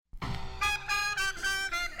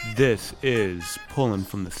This is Pulling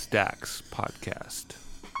from the Stacks podcast.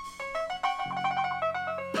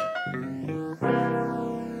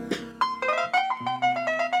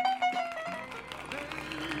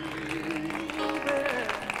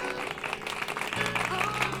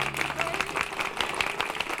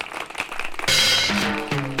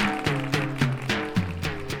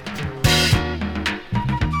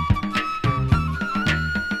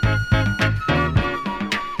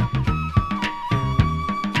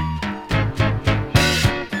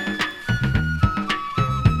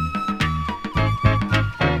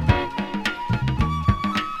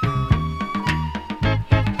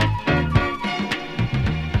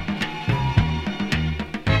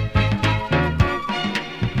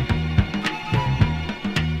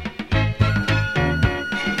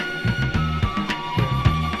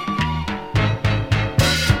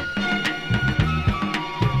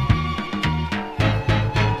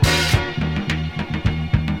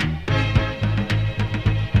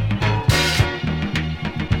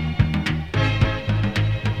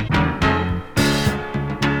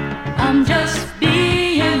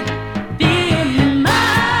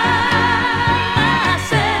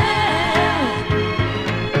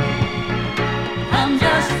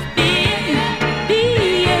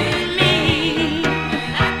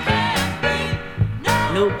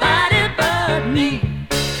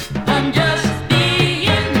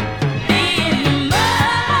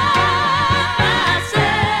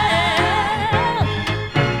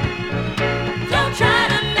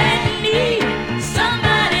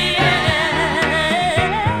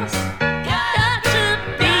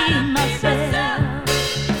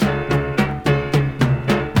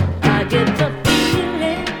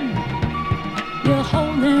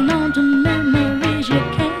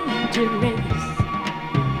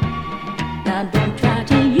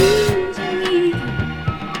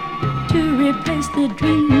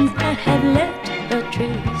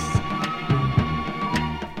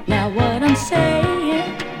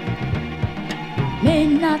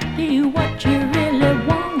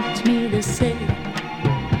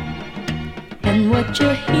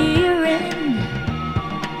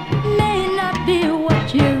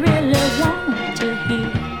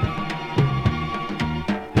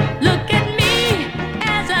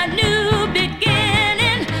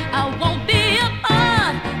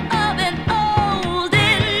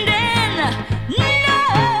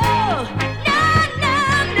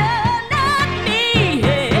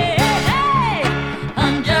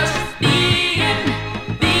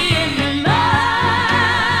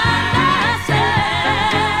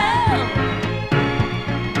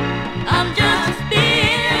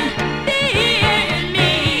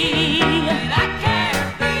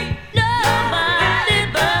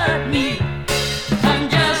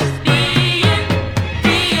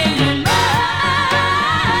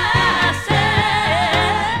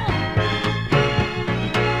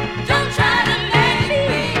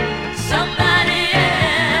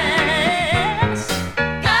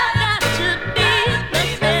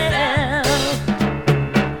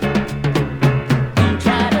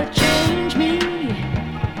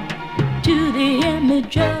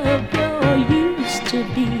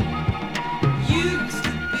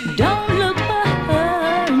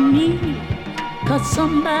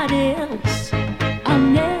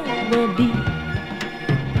 No, no,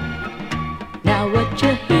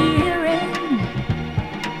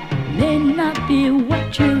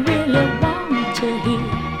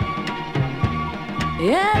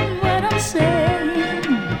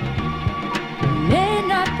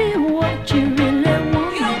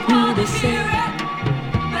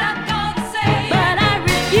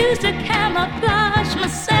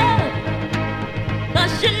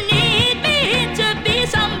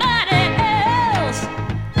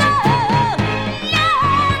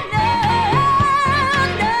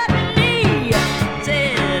 no.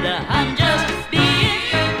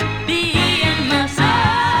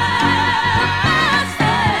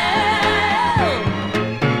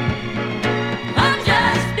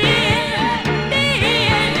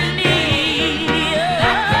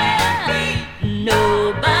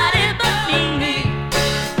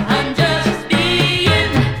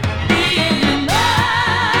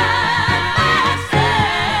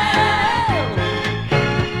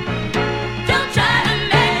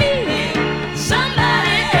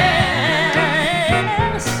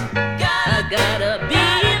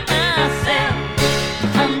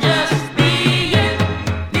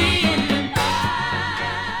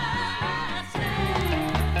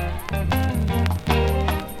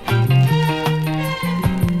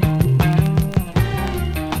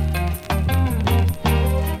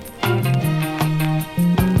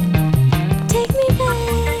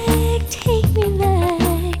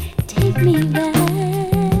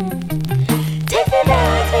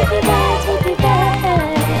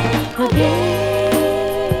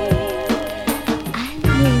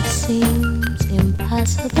 seems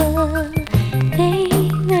impossible,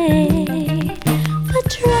 baby. But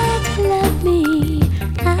try to love me,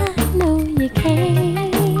 I know you can.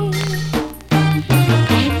 And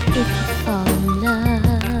if you fall in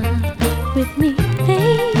love with me,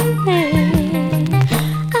 baby,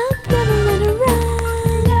 I'm gonna run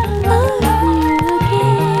around on you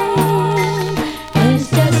again. It's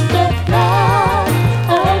just the thought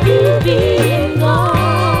of you being gone.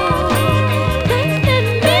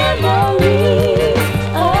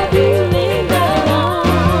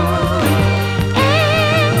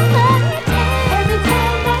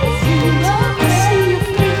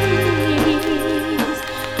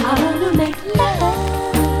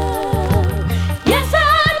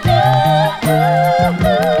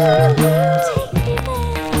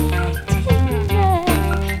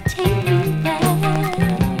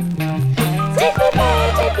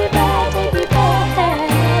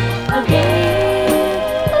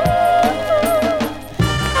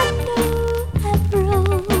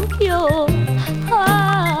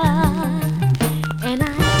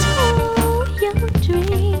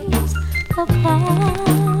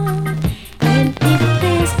 And if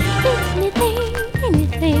there's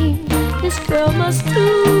anything this girl must do,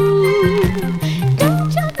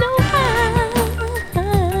 don't you know I'm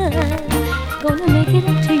gonna make it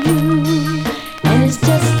up to you. And it's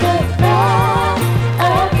just the thought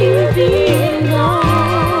of you being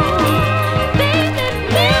gone, baby,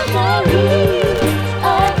 memories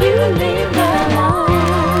of you linger on.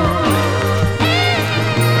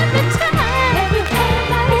 Every time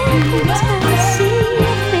I see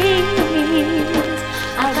your face,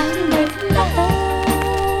 I've got to make love.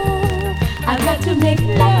 I've got to make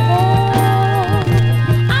love.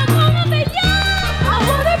 I wanna be young. I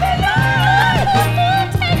wanna be young.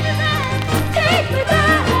 Take me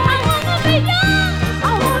back. I wanna be young.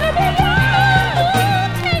 I wanna be young.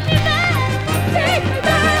 Take me back. Take me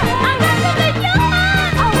back. I wanna be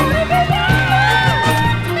young. I wanna be young.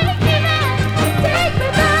 Take me back. Take me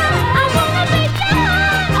back. I wanna be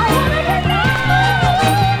young. I wanna be young.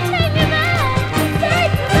 Take me back.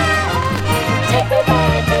 Take me back. Take me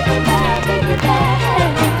back. Take me back. Take me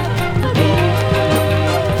back.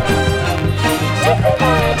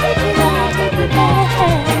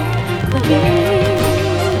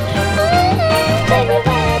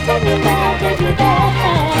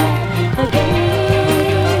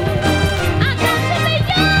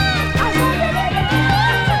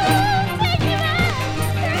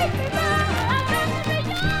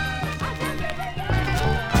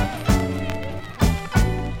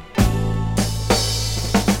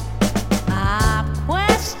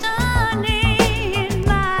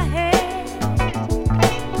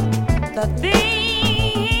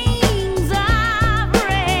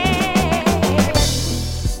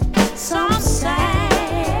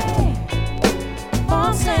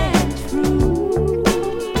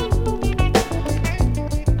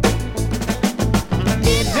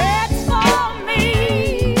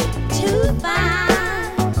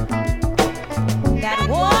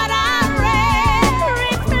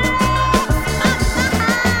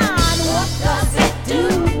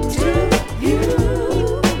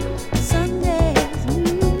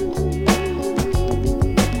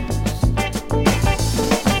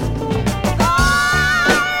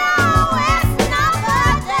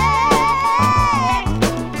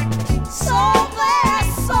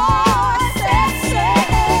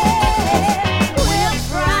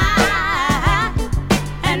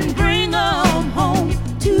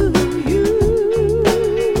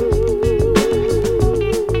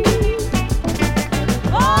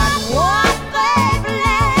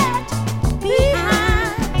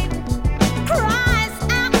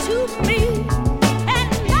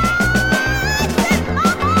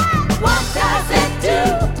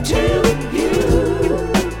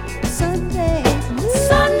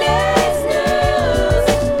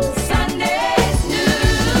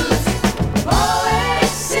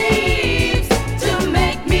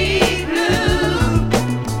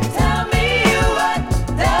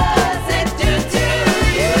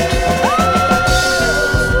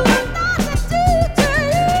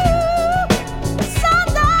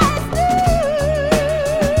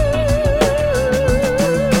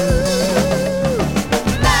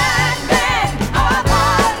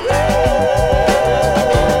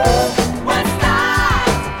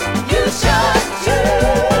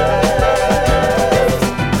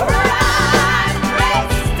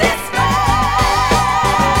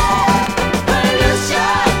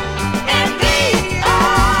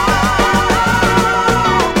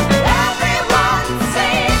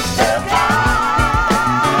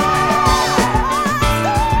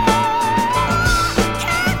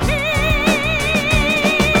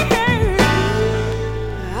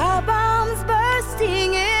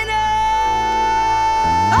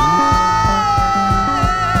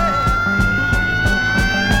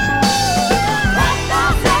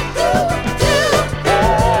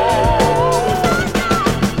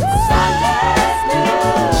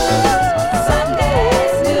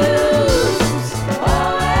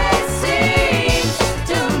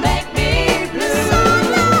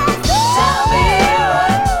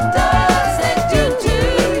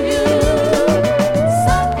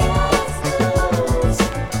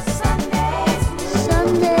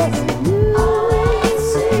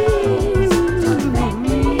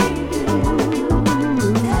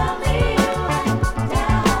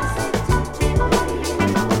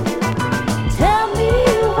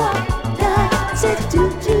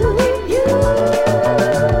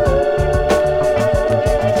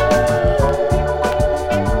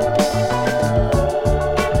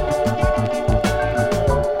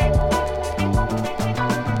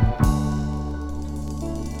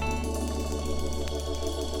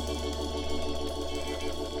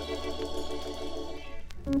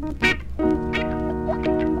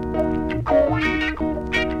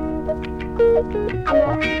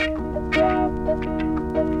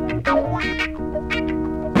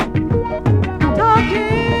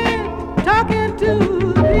 Talking to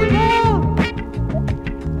people,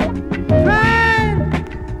 trying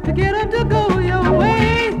to get them to go your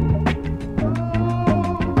way.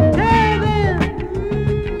 Tell them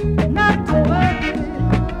not to worry,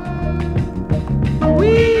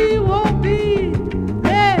 we won't be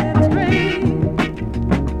led astray.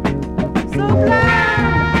 So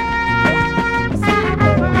blind, so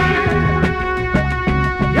blind,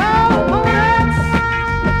 your opponents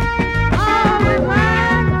always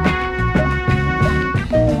right.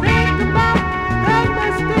 Think about the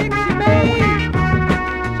mistakes you made.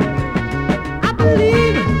 I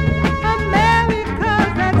believe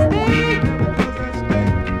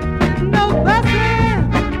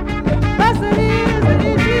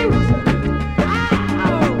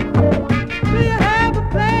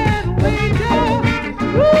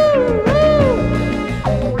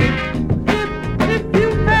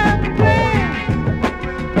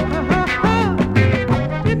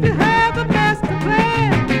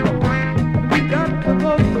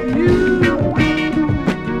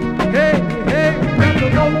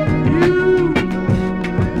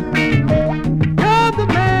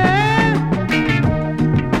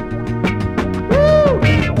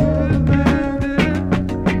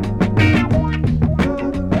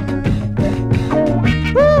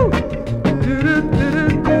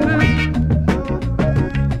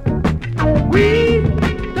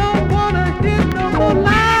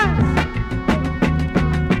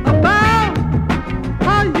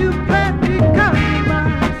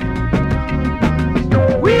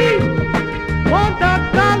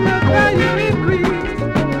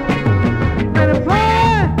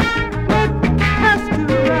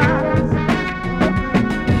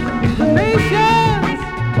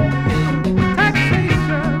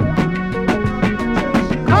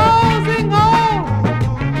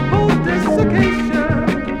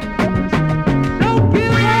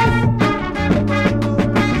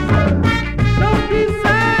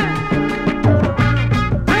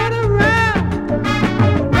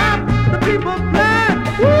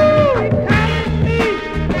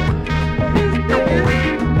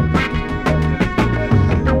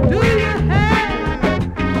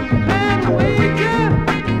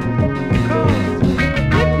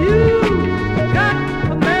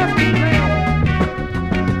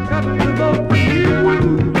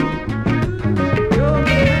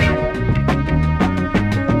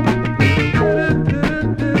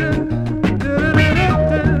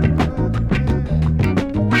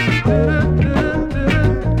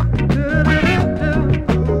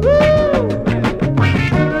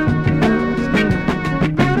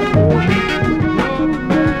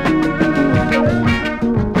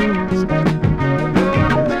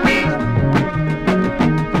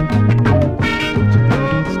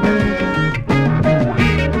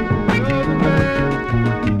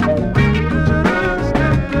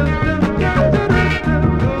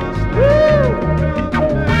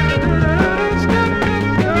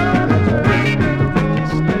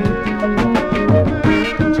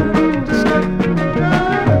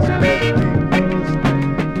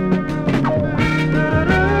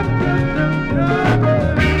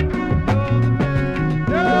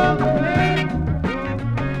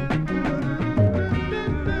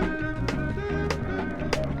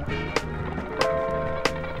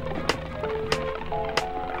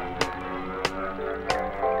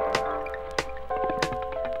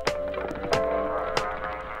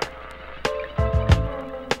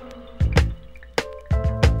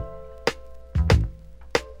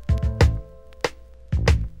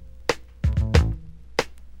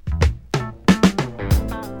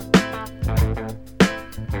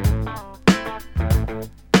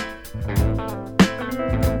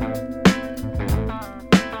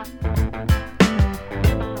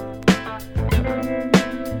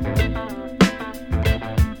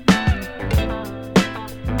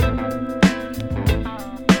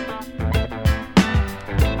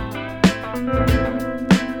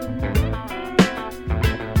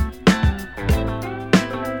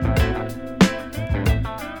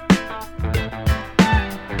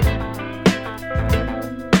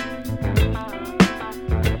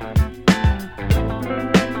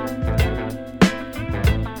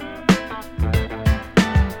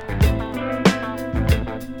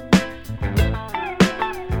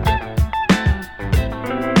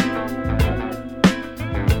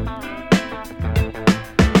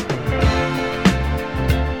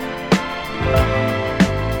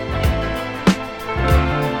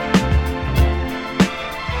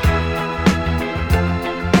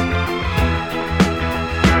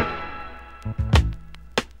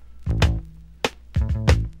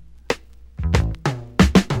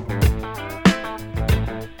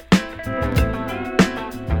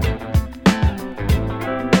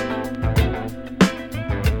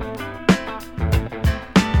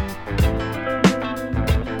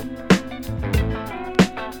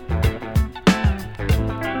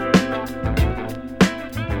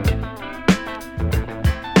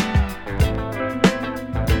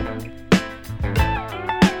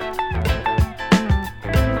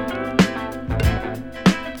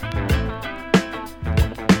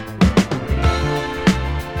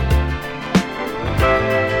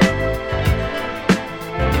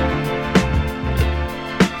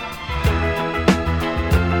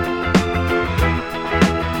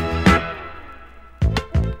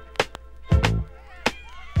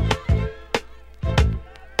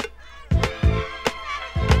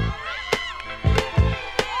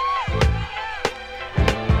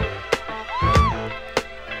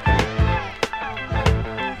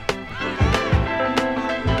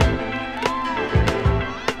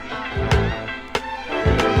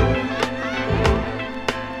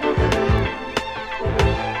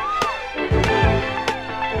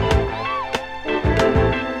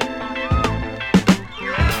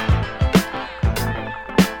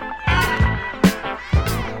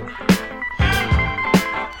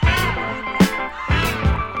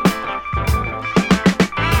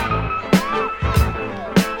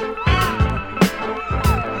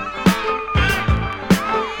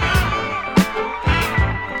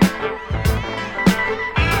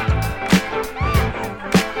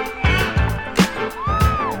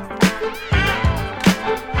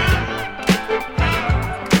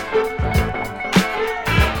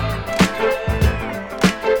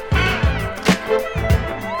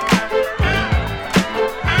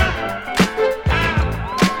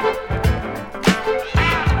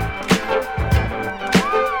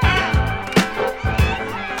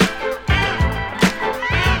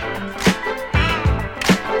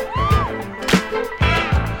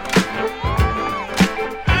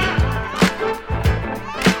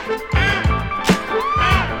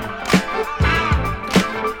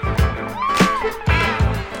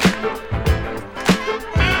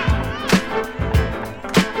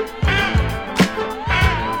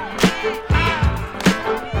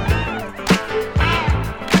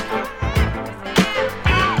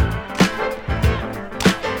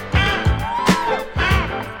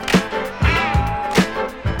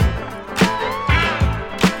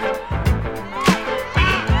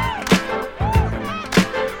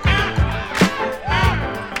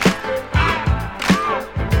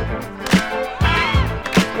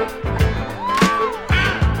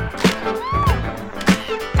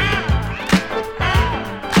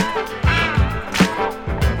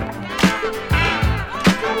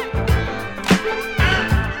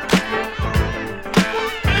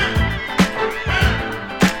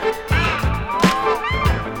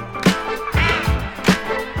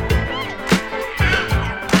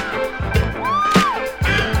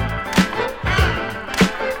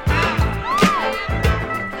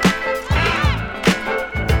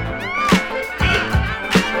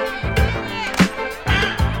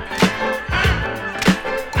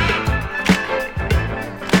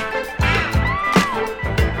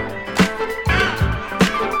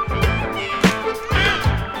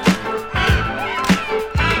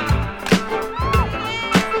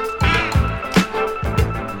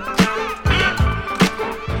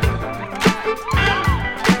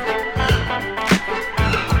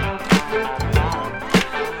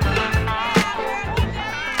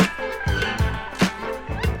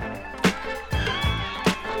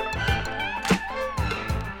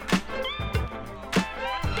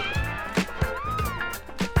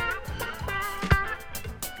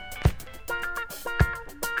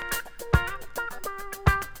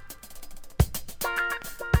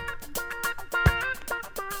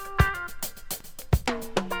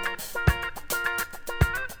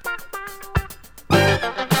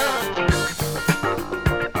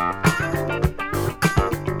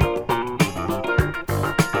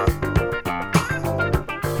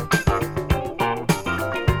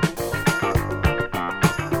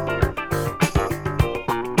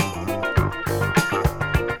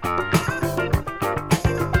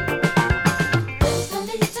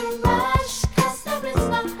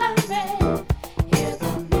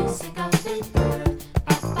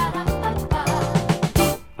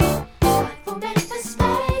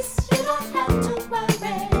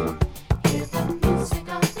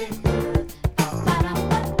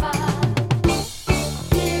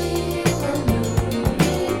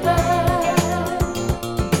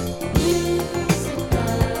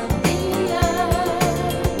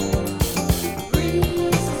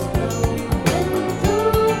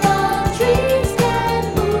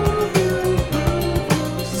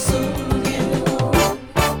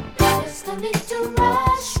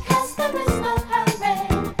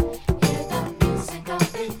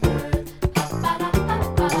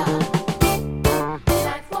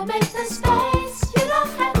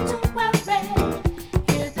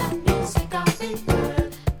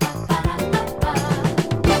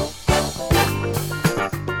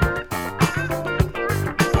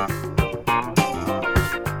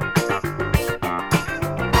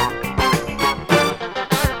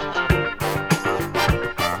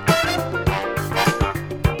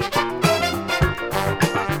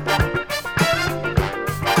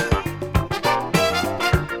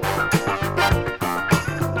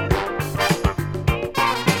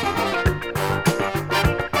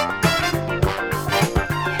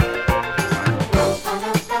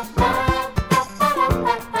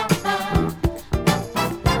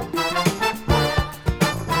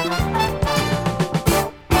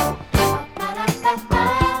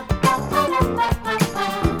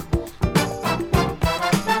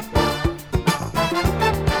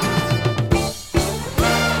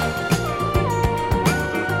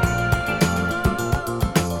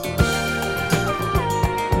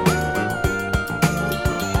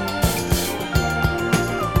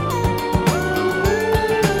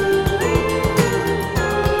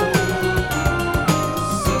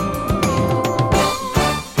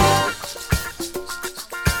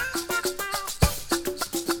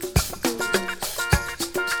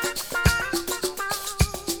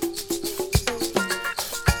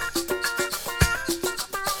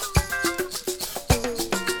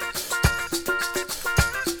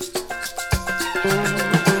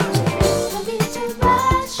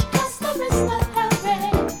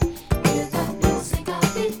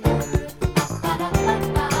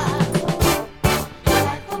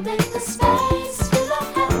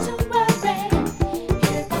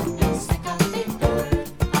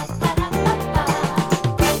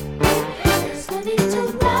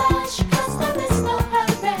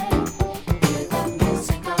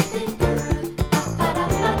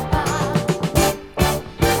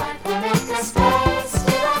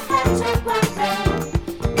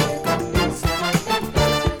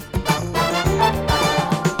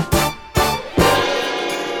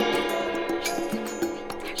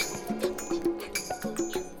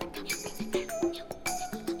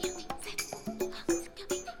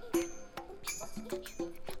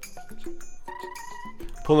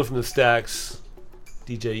Pulling from the Stacks,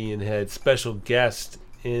 DJ Ian Head, special guest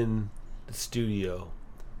in the studio,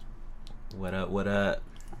 What up? What up?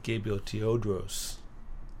 Gabriel Teodros.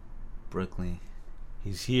 Brooklyn.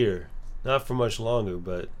 He's here, not for much longer,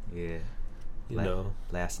 but Yeah. you know,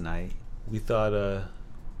 Last night. we thought,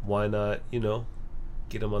 why not,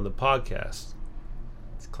 get him on the podcast?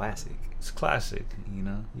 It's classic. It's classic. You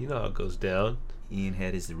know? You know how it goes down. Ian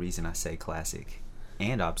Head is the reason I say classic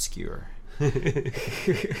and obscure.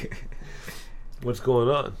 What's going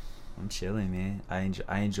on? I'm chilling, man.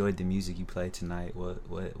 I enjoyed the music you played tonight.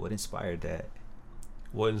 What inspired that?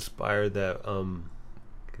 What inspired that?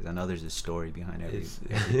 Because I know there's a story behind It's-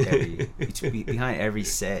 behind every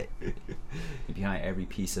set, behind every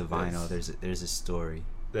piece of vinyl. There's a story.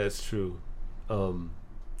 That's true.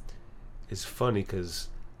 It's funny because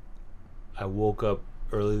I woke up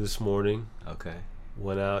early this morning, Okay.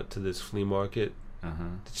 went out to this flea market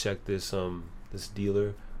to check this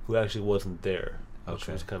dealer who actually wasn't there, which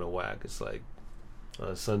Okay. was kind of whack. It's like on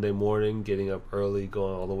a Sunday morning, getting up early,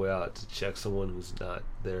 going all the way out to check someone who's not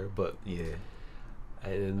there. But Yeah.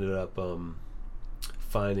 I ended up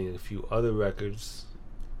finding a few other records,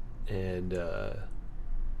 and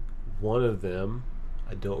one of them,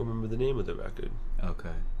 I don't remember the name of the record,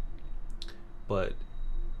 Okay. but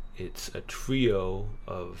it's a trio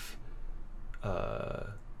of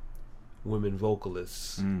women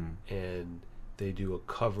vocalists, and they do a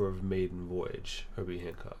cover of Maiden Voyage, Herbie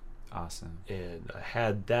Hancock. Awesome. And I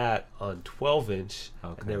had that on 12-inch.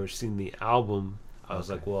 Okay. I'd never seen the album. I was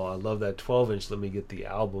Okay. like, well, I love that 12-inch. Let me get the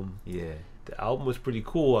album. Yeah. The album was pretty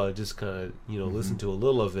cool. I just kind of, listened to a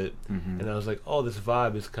little of it. Mhm. And I was like, oh, this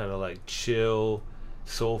vibe is kind of like chill,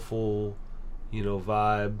 soulful,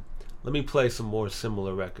 vibe. Let me play some more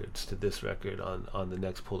similar records to this record on the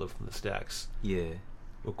next Pulling from the Stacks. Yeah.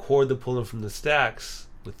 Record the Pulling from the Stacks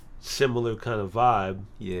with similar kind of vibe.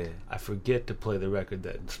 Yeah. I forget to play the record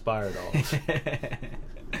that inspired all of it.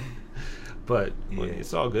 But well, Yeah.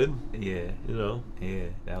 it's all good, Yeah. Yeah.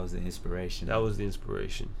 That was the inspiration. That was the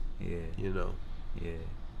inspiration, Yeah. Yeah.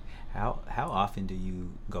 How often do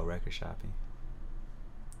you go record shopping?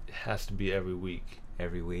 It has to be every week.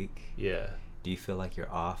 Every week? Yeah, Do you feel like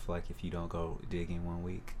you're off, like if you don't go digging 1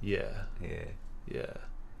 week? yeah, Yeah. yeah.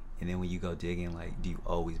 And then when you go digging, like, do you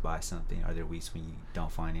always buy something? Are there weeks when you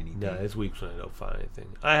don't find anything? No, it's weeks when I don't find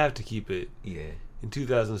anything. I have to keep it. Yeah. In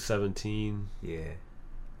 2017, Yeah.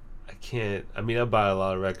 I can't. I mean, I buy a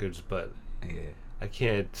lot of records, but Yeah. I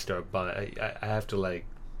can't start buying. I have to like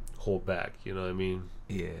hold back. You know what I mean?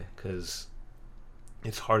 Yeah. Because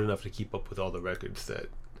it's hard enough to keep up with all the records that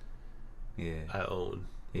Yeah. I own.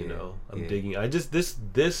 Yeah, I'm yeah. digging. I just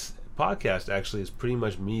this podcast actually is pretty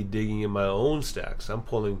much me digging in my own stacks. I'm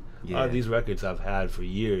pulling a lot of Yeah. these records I've had for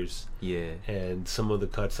years, Yeah. and some of the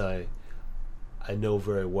cuts I know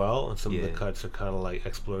very well, and some of the Yeah. cuts are kind of like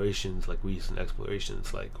explorations, like recent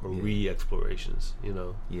explorations, like or Yeah. re-explorations.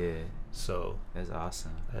 Yeah. So That's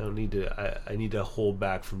awesome. I don't need to. I need to hold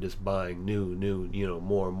back from just buying new,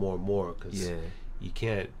 more, because Yeah. you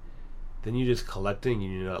can't. Then you're just collecting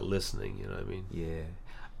and you're not listening. You know what I mean? Yeah.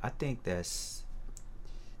 I think there's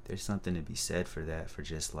something to be said for that, for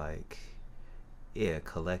just like, yeah,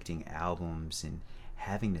 collecting albums and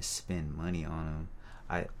having to spend money on them.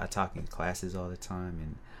 I talk in classes all the time,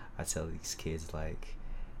 and I tell these kids, like,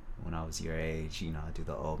 when I was your age, I do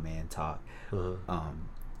the old man talk. Uh-huh.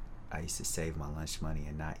 I used to save my lunch money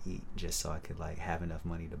and not eat just so I could like have enough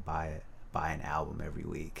money to buy an album every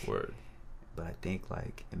week. Word. But I think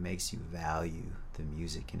like it makes you value the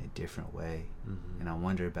music in a different way. Mhm. And I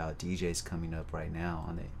wonder about DJs coming up right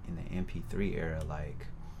now in the MP3 era. Like,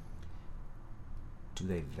 do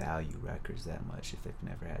they value records that much if they've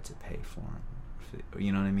never had to pay for them?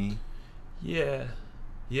 You know what I mean? Yeah.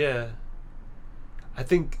 I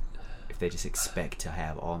think If they just expect to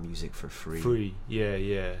have all music for free, free.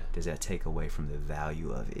 Yeah. does that take away from the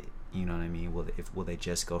value of it? You know what I mean? Will they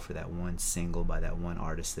just go for that one single by that one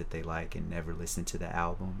artist that they like and never listen to the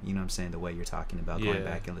album? You know what I'm saying? The way you're talking about going Yeah.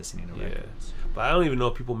 back and listening to Yeah. records. But I don't even know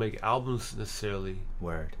if people make albums necessarily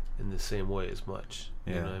Word. in the same way as much.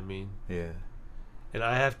 You Yeah. know what I mean? Yeah. And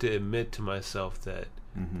I have to admit to myself that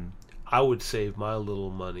Mm-hmm. I would save my little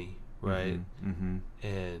money, right? Mm-hmm.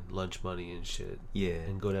 And lunch money and shit. Yeah.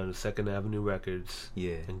 And go down to Second Avenue Records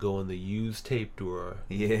Yeah. and go in the used tape drawer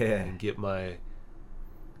Yeah. and get my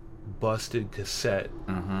busted cassette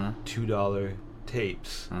Uh-huh. $2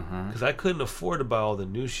 tapes. Uh-huh. Because I couldn't afford to buy all the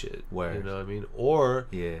new shit. Word. You know what I mean? Or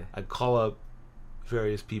Yeah. I'd call up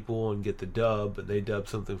various people and get the dub, and they dub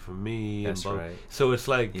something for me. That's and right. So it's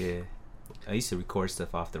like, Yeah. I used to record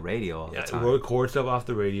stuff off the radio all the yeah, time. record stuff off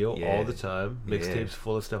the radio Yeah. all the time. Yeah. Mixtapes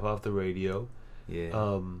full of stuff off the radio.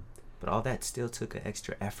 Yeah. But all that still took an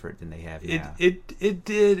extra effort than they have now. It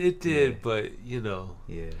did, Yeah. but you know,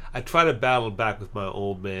 Yeah. I try to battle back with my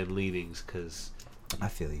old man leanings because I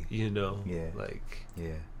feel you. you know, Yeah. like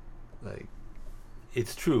Yeah.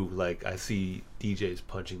 it's true. Like I see DJs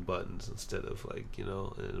punching buttons instead of like, you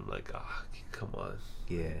know, and I'm like, come on,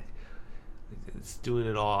 Yeah. it's doing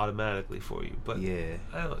it all automatically for you. But Yeah.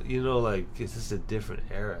 I don't, you know, like it's just a different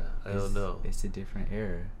era. I don't know. It's a different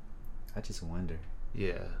era. I just wonder.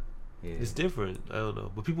 Yeah, Yeah. it's different. I don't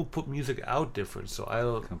know, but people put music out different, so I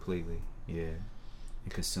don't. Completely. Yeah.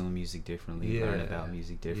 And consume music differently. Learn Yeah. about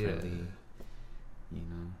music differently. You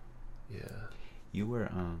know. Yeah. You were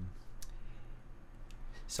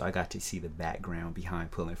so I got to see the background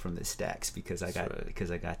behind pulling from the stacks because I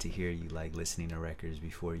got to hear you like listening to records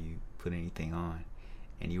before you put anything on,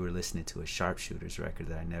 and you were listening to a Sharpshooters record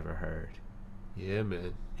that I never heard, Yeah,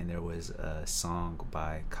 man. and there was a song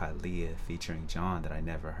by Kalia featuring John that I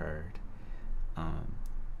never heard.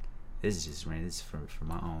 This is just this is for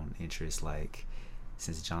my own interest, like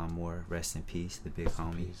since John Moore, rest in peace, the big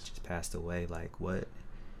homie, just passed away, like what,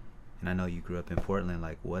 and I know you grew up in Portland,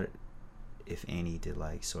 like what if any did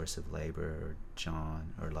like Source of Labor or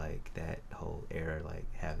John or like that whole era like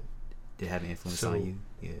have an influence on you?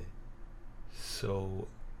 Yeah. So,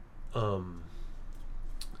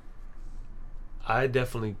 I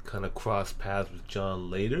definitely kind of crossed paths with John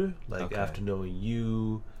later, like Okay. after knowing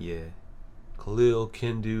you, Yeah. Khalil,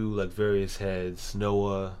 Kendu, like various heads,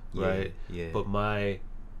 Noah, Yeah, right? yeah. But my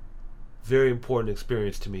very important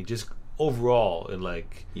experience to me, just overall, in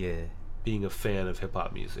like Yeah. being a fan of hip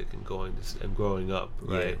hop music and growing up,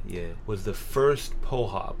 right? Yeah. Was the first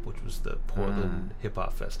POHOP, which was the Portland Hip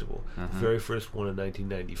Hop Festival, the very first one in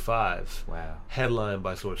 1995, Wow. headlined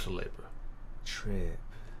by Source of Labor. Trip.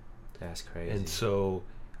 That's crazy. And so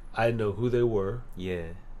I didn't know who they were. Yeah.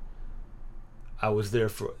 I was there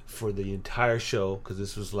for the entire show because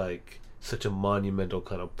this was like such a monumental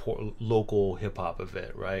kind of local hip hop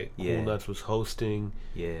event, right? Yeah. Cool Nuts was hosting.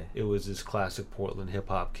 Yeah. It was this classic Portland hip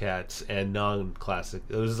hop cats and non-classic.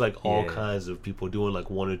 It was like all Yeah. kinds of people doing like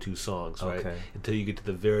one or two songs, right? Okay. Until you get to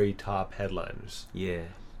the very top headliners. Yeah.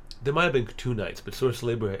 There might have been two nights, but Source of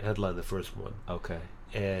Labor headlined the first one. Okay.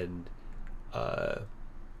 And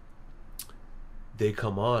they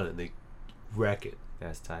come on and they wreck it.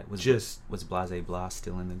 That's tight. Was Blase Blas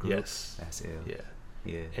still in the group? Yes. That's ill. Yeah.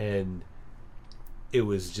 Yeah. And it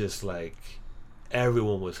was just like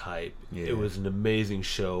everyone was hype. Yeah. It was an amazing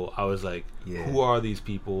show. I was like, Yeah. who are these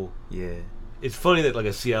people? Yeah. It's funny that like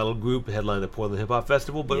a Seattle group headlined the Portland Hip Hop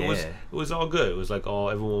Festival, but Yeah. it was all good. It was like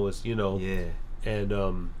everyone was, you know. Yeah. And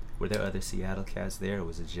Were there other Seattle cats there, or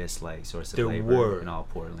was it just like Source of There Labor were. and all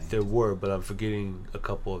Portland? there were, but I'm forgetting a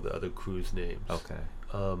couple of the other crews' names. Okay.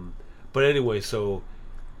 But anyway, so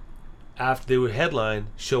after they were headline,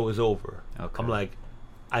 show is over. Okay. I'm like,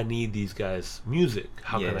 I need these guys' music.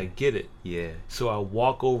 How can Yeah. I get it? Yeah. So I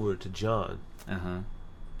walk over to John Uh-huh.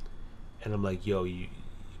 and I'm like, yo, you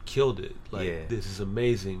killed it. Like, Yeah. this is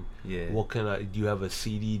amazing. Yeah. What can do you have a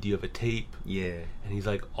CD? Do you have a tape? Yeah. And he's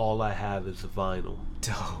like, all I have is a vinyl.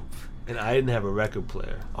 Dope. And I didn't have a record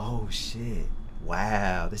player. Oh shit.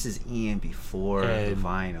 Wow. This is Ian before the And-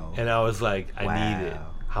 vinyl. And I was like, I need it. Wow.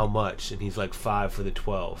 How much? And he's like, 5 for the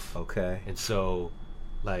 12. Okay. And so,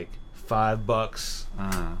 like, $5.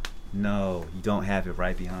 No, you don't have it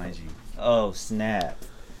right behind you. Oh, snap.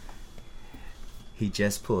 He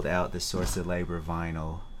just pulled out the Source of Labor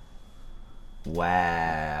vinyl.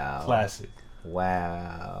 Wow. Classic.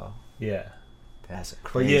 Wow. Yeah. That's a But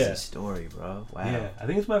crazy yeah. story, bro. Wow. Yeah. I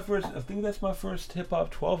think that's my first hip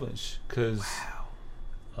hop 12-inch. Because,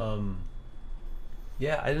 Wow.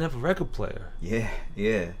 yeah, I didn't have a record player. Yeah,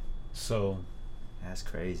 yeah. So, That's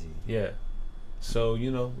crazy. yeah. So,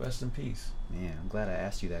 you know, rest in peace. Man, I'm glad I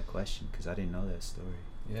asked you that question because I didn't know that story.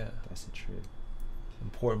 Yeah. That's a trip.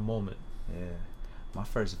 Important moment. Yeah. My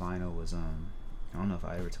first vinyl was I don't know if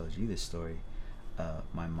I ever told you this story.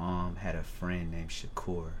 My mom had a friend named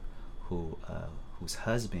Shakur whose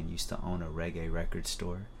husband used to own a reggae record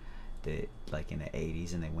store that like in the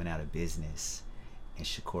 80s, and they went out of business, and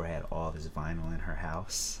Shakur had all this vinyl in her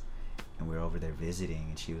house, and we were over there visiting,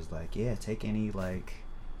 and she was like, yeah, take any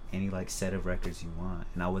set of records you want.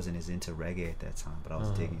 And I wasn't as into reggae at that time, but I was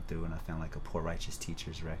digging through, and I found like a Poor Righteous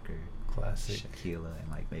Teachers record, Classic. Shaquilla,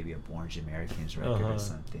 and like maybe a Born Americans record or Uh-huh.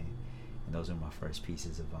 something. And those were my first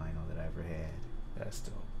pieces of vinyl that I ever had. That's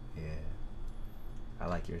dope. Yeah. I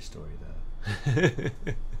like your story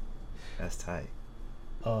though. That's tight.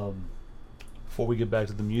 Before we get back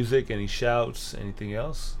to the music, any shouts, anything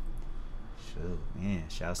else? Shoot, man.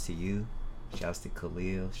 Shouts to you. Shouts to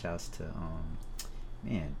Khalil. Shouts to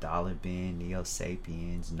man, Dollar Ben, Neo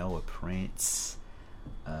Sapiens, Noah Prince,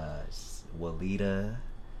 Walida,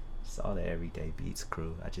 just all the Everyday Beats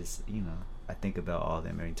crew. I just, I think about all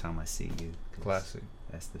them every time I see you. 'Cause Classic.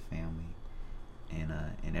 That's the family, and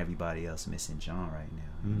everybody else missing John right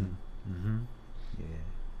now. You know? Mm-hmm. Yeah.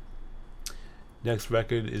 Next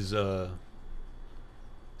record is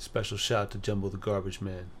special shout to Jumbo the Garbage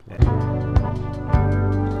Man.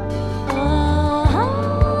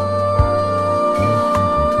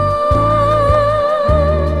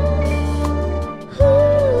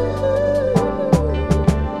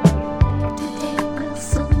 Today will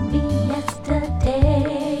soon be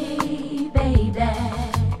yesterday, baby.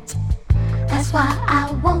 That's why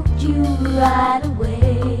I want you right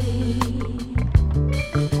away.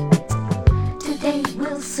 Today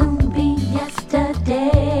will soon be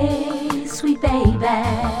yesterday, sweet baby.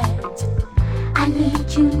 I need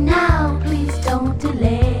you now, please don't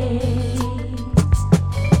delay.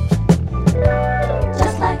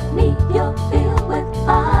 Just like me, you're filled with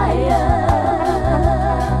fire.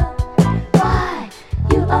 Why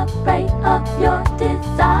you afraid of your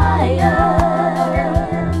desire?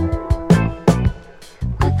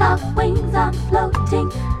 Without wings, I'm floating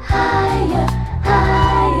higher,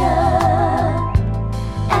 higher.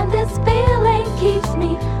 And this feeling keeps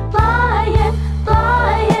me flying,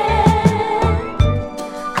 flying.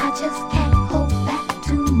 I just can't hold back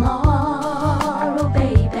tomorrow,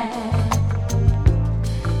 baby.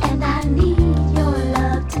 And I need your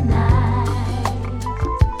love tonight.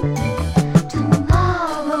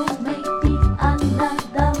 Tomorrow may be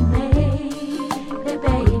another maybe,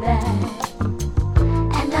 baby.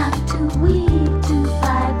 And I'm too weak to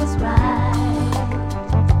fight what's right.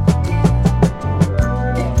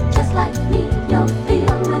 Just like me, you're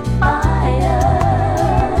filled with fire.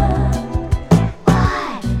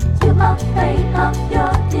 Why you afraid of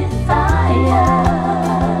your desire?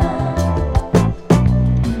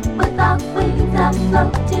 Without wings, I'm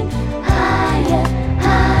floating higher,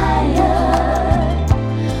 higher.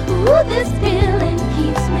 Ooh, this feeling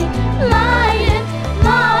keeps me flying,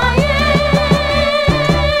 flying.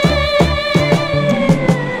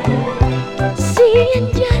 Seeing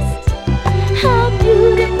just how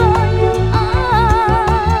beautiful you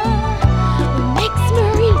are makes me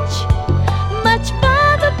reach much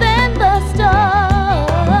farther than the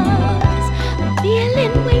stars. I'm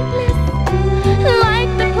feeling weightless,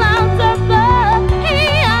 like the clouds above.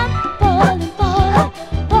 Hey, I'm falling, falling,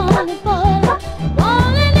 falling, falling,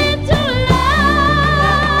 falling into love.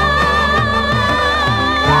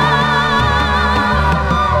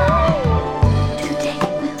 Today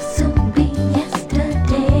will soon be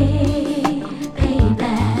yesterday,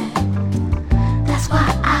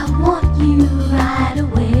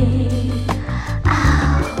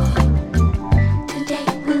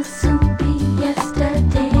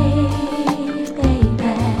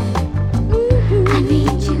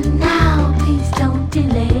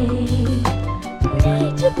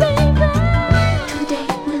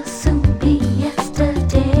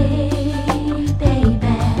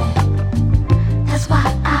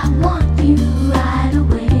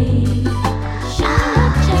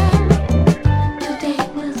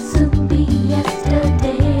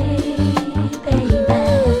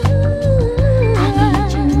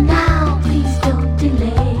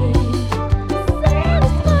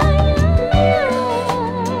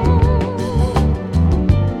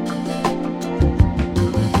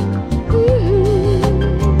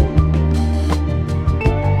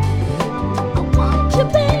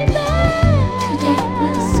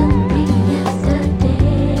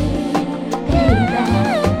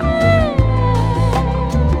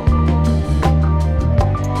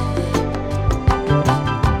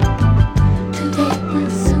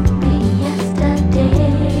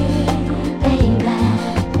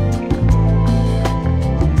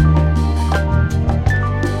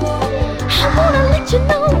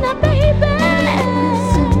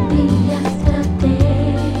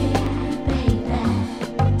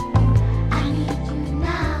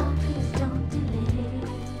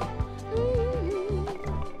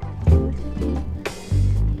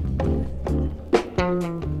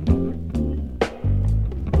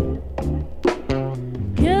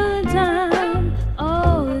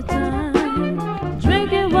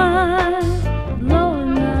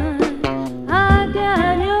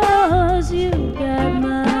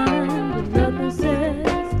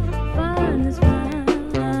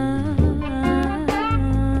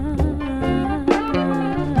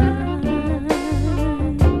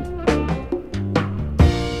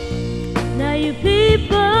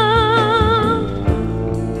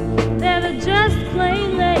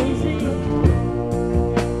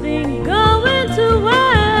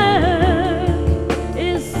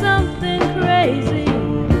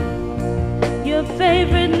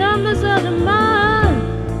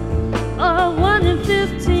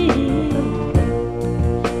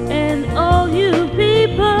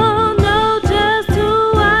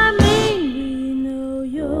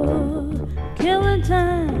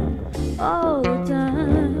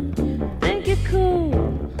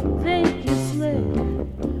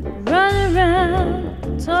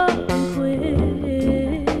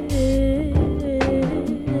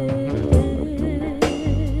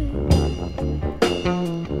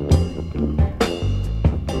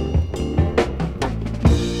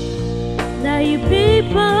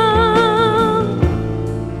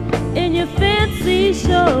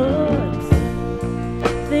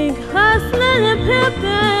 hustling and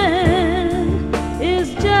pimping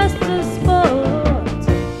is just a sport.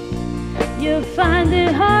 You find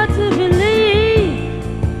it hard to believe,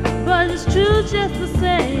 but it's true just the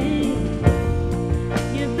same.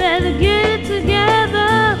 You better get it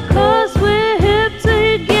together, 'cause we're hip to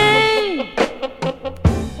your game.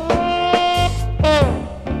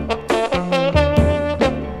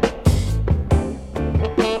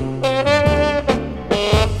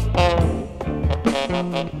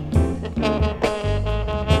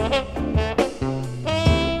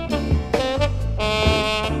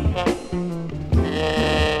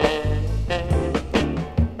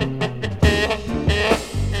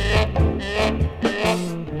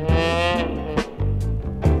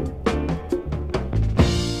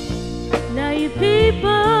 Now you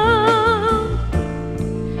people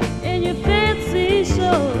in your fancy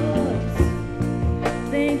shorts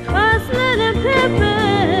think hustling and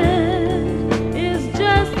pimping is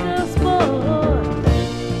just a sport.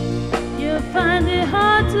 You find it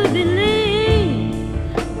hard to believe,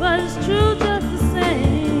 but it's true just the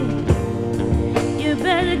same. You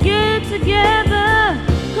better get it together,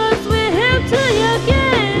 'cause we're hip to your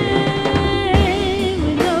game.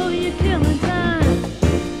 We know you're killing time.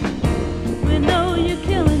 We know you're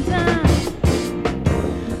killing time.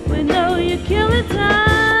 We know you're killing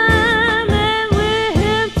time, and we're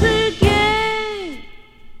hip to your game.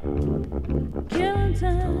 Killing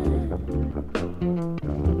time.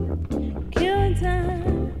 Killing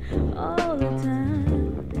time all the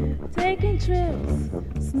time. Taking trips,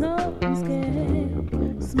 snorting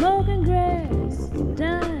scared, smoking grass,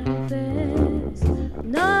 dying fast.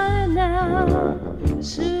 Not now,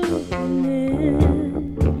 shooting in,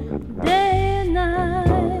 day and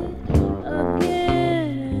night,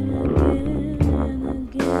 again and again and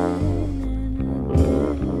again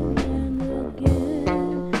and again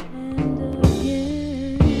and again.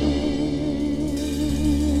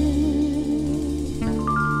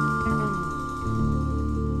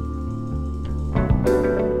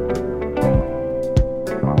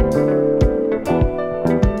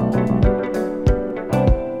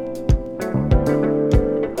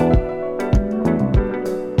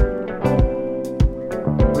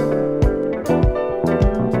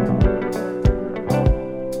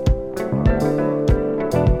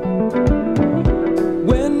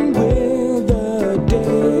 When will the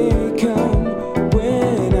day come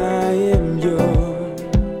when I am yours?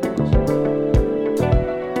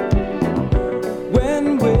 When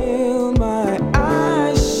will my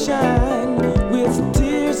eyes shine with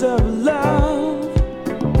tears of love?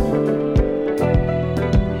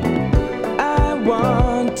 I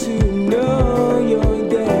want to know you're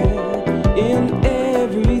there in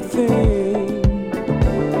everything.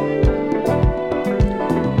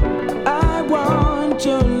 I want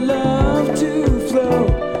your love to flow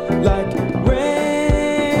like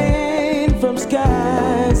rain from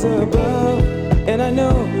skies above. And I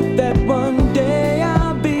know that one day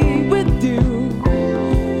I'll be with you.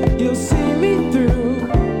 You'll see me through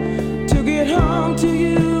to get home to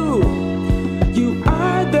you. You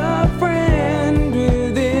are the friend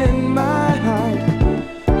within my heart,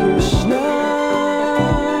 Krishna.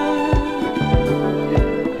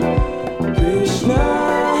 Krishna.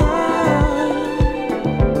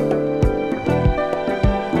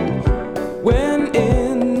 When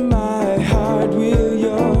in my heart will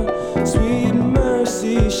your sweet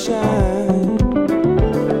mercy shine,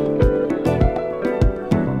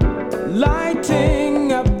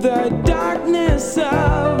 lighting up the darkness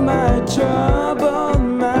of my troubled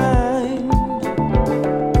mind,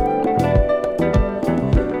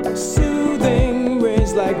 soothing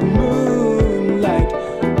rays like moonlight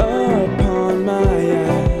upon my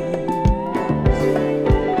eyes,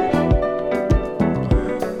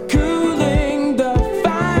 cooling the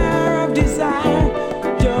fire of desire.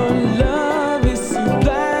 Your love is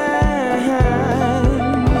sublime,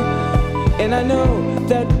 and I know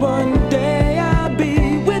that one